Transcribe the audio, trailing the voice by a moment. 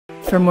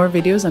For more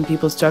videos on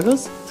people's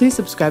struggles, please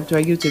subscribe to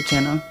our YouTube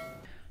channel.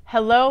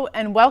 Hello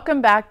and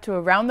welcome back to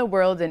Around the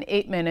World in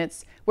 8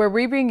 Minutes, where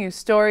we bring you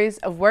stories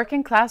of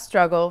working class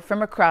struggle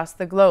from across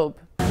the globe.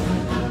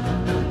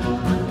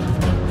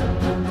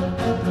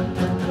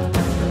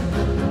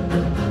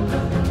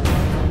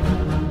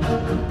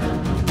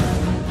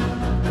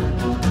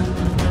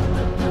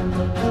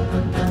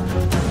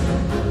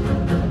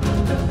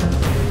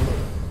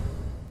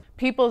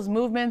 People's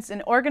movements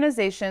and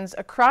organizations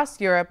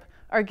across Europe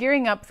are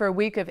gearing up for a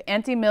week of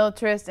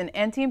anti-militarist and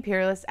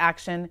anti-imperialist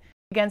action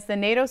against the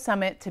NATO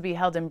Summit to be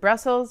held in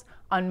Brussels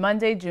on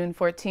Monday, June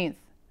 14th.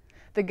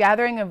 The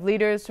gathering of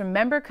leaders from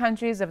member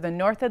countries of the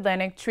North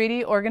Atlantic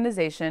Treaty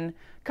Organization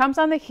comes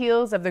on the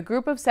heels of the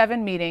Group of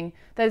Seven meeting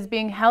that is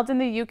being held in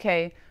the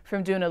UK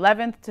from June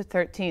 11th to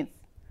 13th.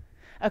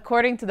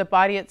 According to the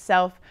body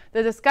itself,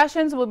 the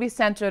discussions will be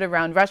centered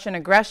around Russian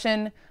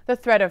aggression, the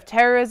threat of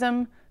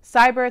terrorism,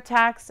 cyber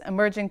attacks,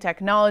 emerging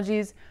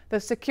technologies,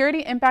 the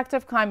security impact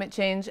of climate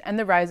change, and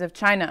the rise of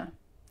China.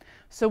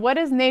 So what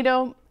is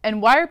NATO,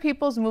 and why are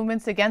people's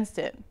movements against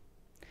it?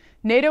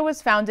 NATO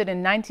was founded in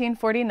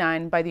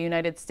 1949 by the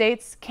United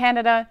States,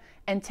 Canada,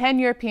 and 10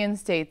 European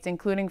states,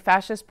 including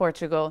fascist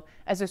Portugal,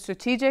 as a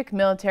strategic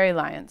military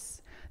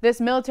alliance. This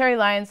military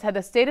alliance had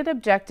the stated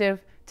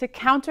objective to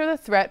counter the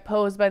threat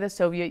posed by the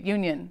Soviet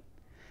Union.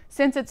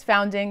 Since its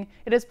founding,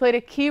 it has played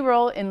a key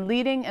role in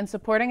leading and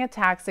supporting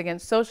attacks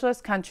against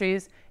socialist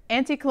countries,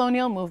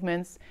 anti-colonial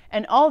movements,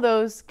 and all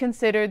those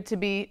considered to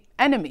be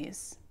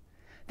enemies.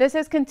 This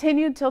has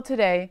continued till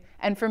today,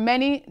 and for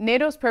many,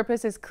 NATO's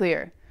purpose is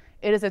clear.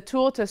 It is a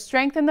tool to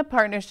strengthen the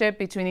partnership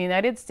between the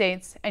United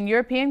States and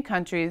European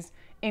countries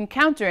in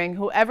countering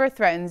whoever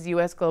threatens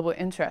U.S. global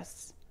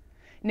interests.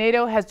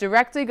 NATO has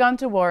directly gone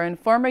to war in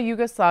former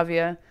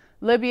Yugoslavia,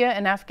 Libya,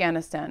 and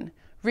Afghanistan,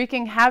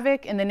 wreaking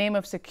havoc in the name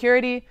of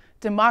security,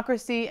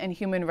 democracy, and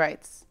human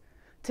rights.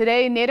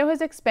 Today, NATO has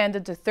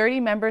expanded to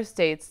 30 member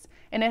states,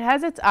 and it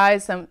has its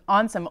eyes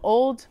on some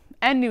old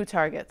and new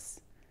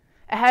targets.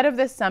 Ahead of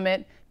this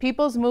summit,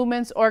 people's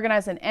movements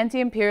organized in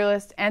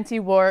anti-imperialist,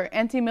 anti-war,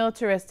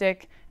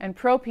 anti-militaristic, and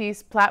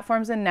pro-peace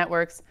platforms and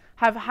networks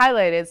have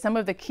highlighted some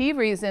of the key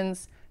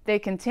reasons they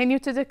continue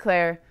to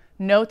declare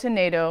no to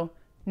NATO,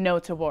 no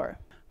to war.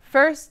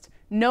 First,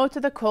 no to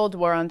the Cold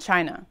War on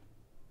China.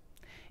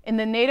 In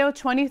the NATO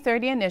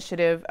 2030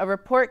 initiative, a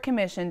report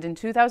commissioned in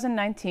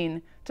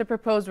 2019 to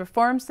propose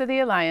reforms to the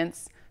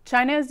alliance,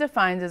 China is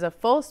defined as a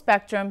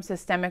full-spectrum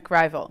systemic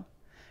rival.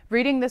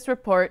 Reading this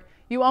report,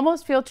 you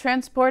almost feel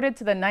transported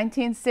to the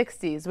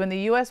 1960s when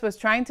the U.S. was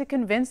trying to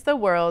convince the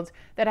world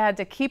that it had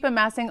to keep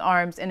amassing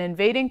arms and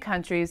invading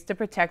countries to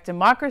protect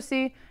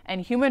democracy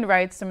and human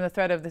rights from the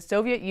threat of the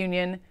Soviet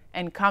Union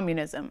and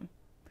communism.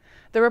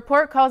 The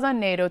report calls on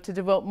NATO to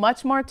devote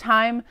much more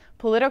time,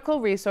 political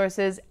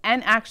resources,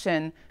 and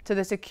action to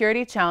the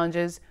security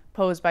challenges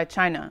posed by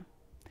China.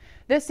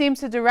 This seems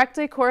to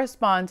directly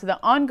correspond to the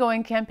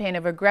ongoing campaign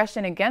of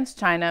aggression against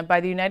China by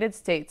the United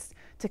States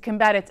to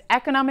combat its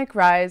economic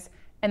rise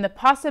and the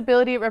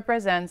possibility it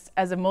represents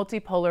as a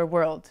multipolar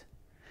world.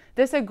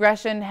 This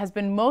aggression has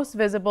been most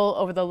visible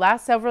over the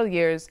last several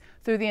years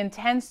through the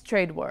intense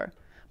trade war,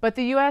 but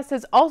the U.S.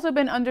 has also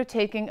been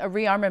undertaking a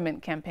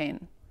rearmament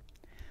campaign.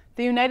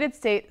 The United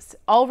States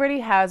already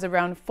has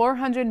around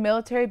 400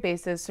 military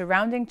bases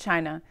surrounding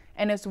China,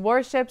 and its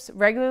warships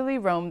regularly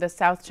roam the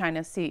South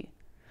China Sea.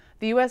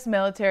 The U.S.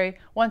 military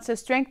wants to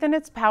strengthen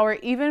its power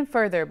even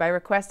further by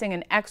requesting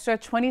an extra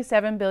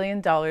 $27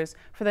 billion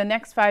for the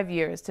next 5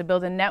 years to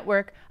build a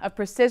network of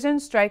precision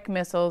strike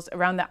missiles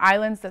around the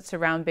islands that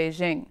surround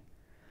Beijing.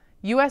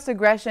 U.S.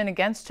 aggression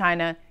against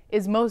China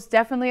is most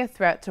definitely a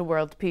threat to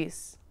world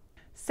peace.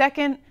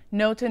 Second,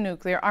 no to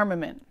nuclear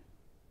armament.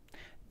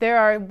 There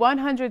are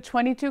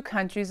 122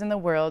 countries in the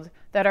world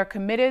that are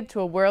committed to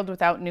a world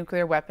without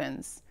nuclear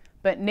weapons,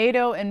 but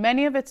NATO and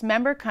many of its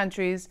member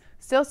countries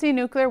still see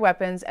nuclear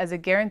weapons as a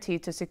guarantee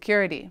to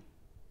security.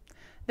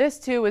 This,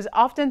 too, is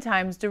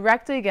oftentimes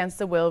directly against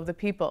the will of the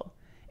people.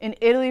 In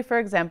Italy, for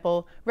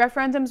example,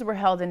 referendums were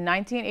held in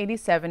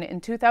 1987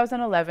 and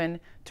 2011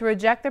 to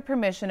reject the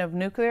permission of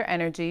nuclear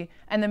energy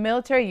and the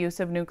military use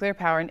of nuclear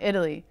power in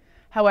Italy.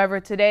 However,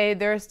 today,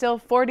 there are still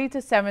 40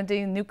 to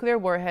 70 nuclear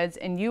warheads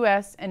in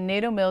U.S. and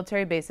NATO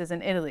military bases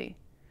in Italy.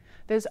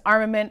 This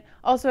armament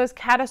also has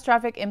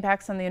catastrophic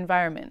impacts on the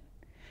environment.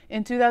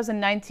 In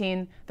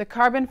 2019, the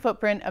carbon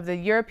footprint of the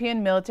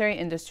European military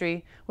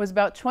industry was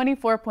about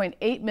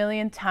 24.8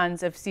 million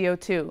tons of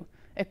CO2,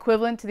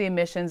 equivalent to the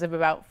emissions of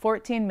about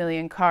 14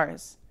 million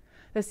cars.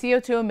 The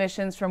CO2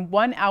 emissions from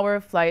 1 hour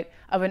of flight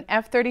of an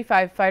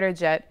F-35 fighter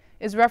jet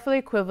is roughly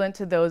equivalent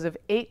to those of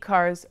 8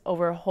 cars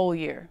over a whole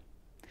year.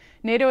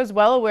 NATO is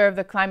well aware of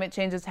the climate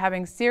changes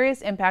having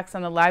serious impacts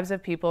on the lives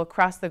of people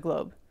across the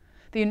globe.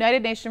 The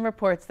United Nations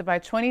reports that by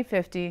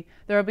 2050,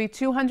 there will be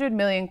 200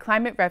 million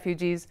climate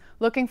refugees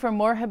looking for a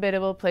more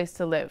habitable place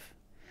to live.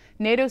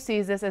 NATO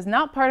sees this as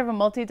not part of a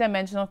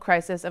multidimensional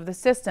crisis of the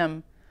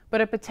system, but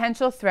a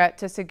potential threat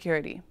to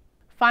security.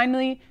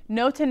 Finally,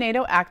 no to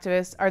NATO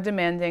activists are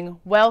demanding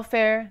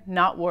welfare,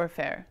 not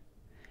warfare.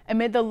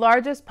 amid the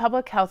largest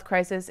public health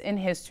crisis in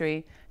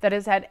history that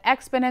has had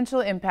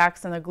exponential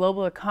impacts on the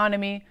global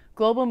economy.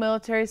 Global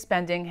military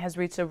spending has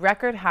reached a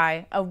record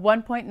high of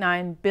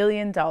 $1.9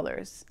 billion.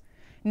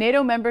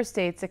 NATO member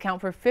states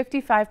account for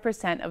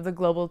 55% of the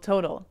global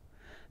total.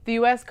 The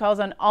U.S. calls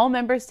on all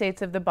member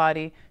states of the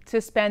body to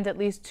spend at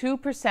least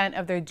 2%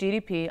 of their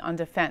GDP on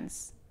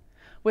defense.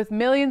 With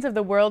millions of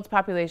the world's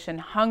population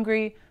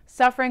hungry,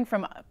 suffering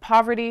from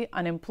poverty,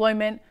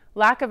 unemployment,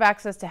 lack of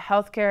access to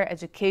healthcare,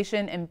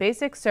 education, and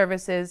basic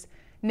services,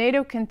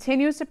 NATO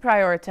continues to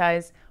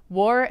prioritize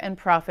war and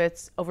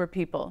profits over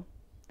people.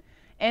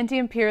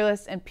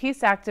 Anti-imperialists and peace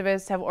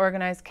activists have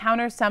organized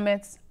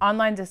counter-summits,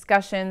 online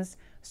discussions,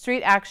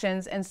 street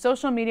actions, and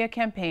social media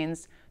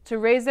campaigns to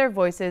raise their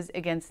voices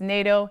against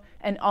NATO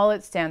and all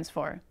it stands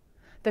for.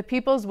 The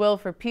people's will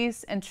for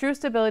peace and true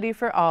stability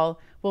for all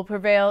will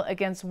prevail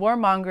against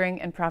warmongering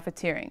and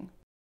profiteering.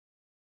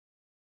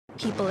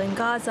 People in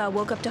Gaza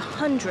woke up to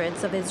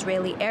hundreds of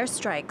Israeli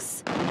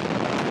airstrikes.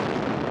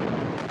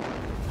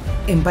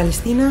 En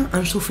Palestina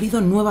han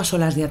sufrido nuevas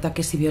olas de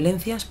ataques y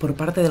violencias por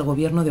parte del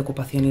gobierno de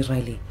ocupación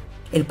israelí.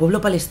 El pueblo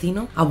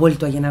palestino ha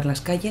vuelto a llenar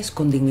las calles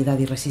con dignidad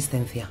y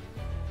resistencia.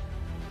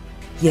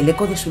 Y el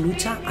eco de su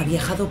lucha ha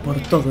viajado por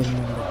todo el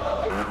mundo.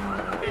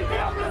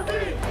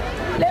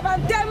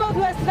 ¡Levantemos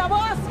nuestra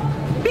voz!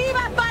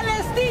 ¡Viva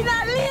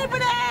Palestina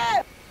libre!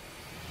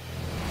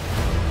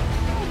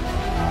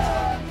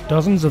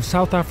 Dozens of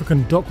South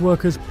African dock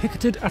workers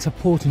picketed at a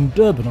port in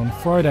Durban on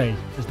Friday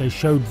as they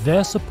showed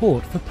their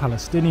support for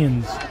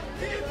Palestinians.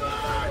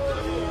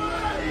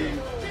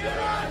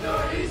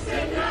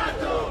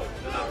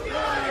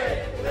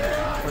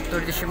 Il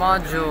 14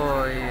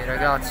 maggio i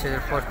ragazzi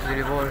del porto di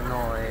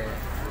Livorno e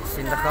il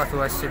sindacato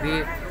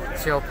USB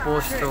si è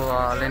opposto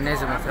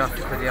all'ennesimo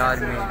traffico di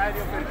armi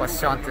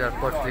passante dal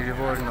porto di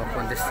Livorno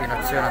con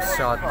destinazione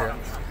Assad,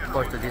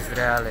 porto di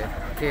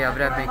Israele, che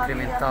avrebbe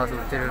incrementato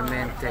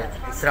ulteriormente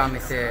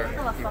tramite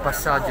il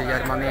passaggio di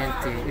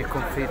armamenti il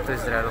conflitto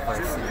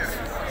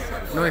israelo-palestinese.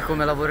 Noi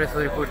come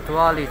lavoratori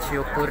portuali ci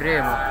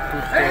opporremo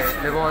tutte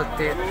le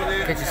volte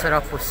che ci sarà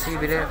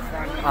possibile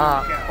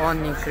a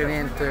ogni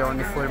incremento e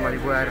ogni forma di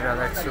guerra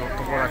verso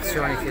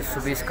popolazioni che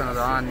subiscono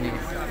da anni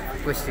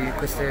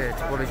queste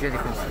tipologie di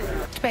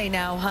conflitto. Today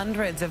now,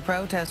 hundreds of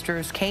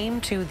protesters came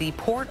to the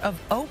port of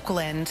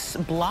Oakland,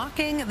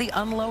 blocking the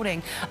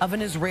unloading of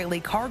an Israeli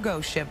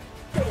cargo ship.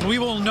 We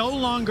will no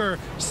longer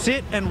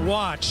sit and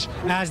watch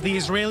as the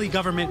Israeli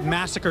government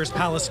massacres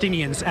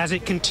Palestinians, as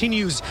it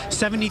continues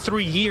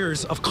 73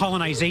 years of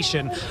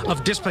colonization,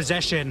 of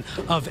dispossession,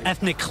 of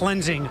ethnic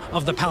cleansing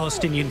of the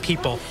Palestinian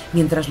people.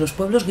 Mientras los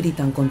pueblos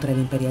gritan contra el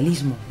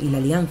imperialismo y la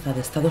alianza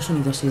de Estados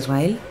Unidos e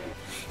Israel,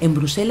 en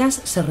Bruselas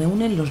se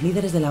reúnen los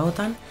líderes de la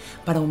OTAN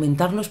para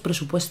aumentar los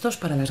presupuestos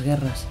para las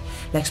guerras,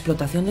 la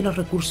explotación de los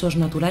recursos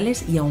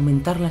naturales y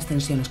aumentar las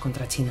tensiones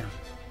contra China.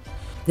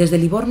 Desde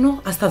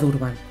Livorno hasta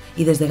Durban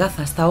y desde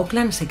Gaza hasta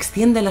Oakland se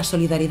extiende la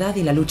solidaridad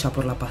y la lucha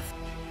por la paz.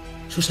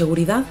 Su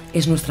seguridad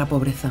es nuestra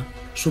pobreza,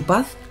 su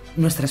paz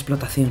nuestra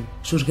explotación,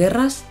 sus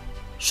guerras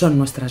son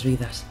nuestras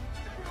vidas.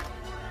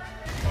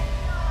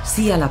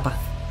 Sí a la paz,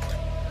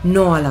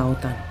 no a la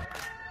OTAN.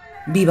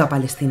 ¡Viva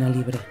Palestina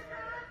libre!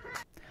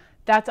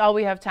 That's all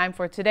we have time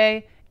for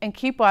today, and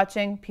keep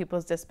watching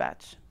People's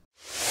Dispatch.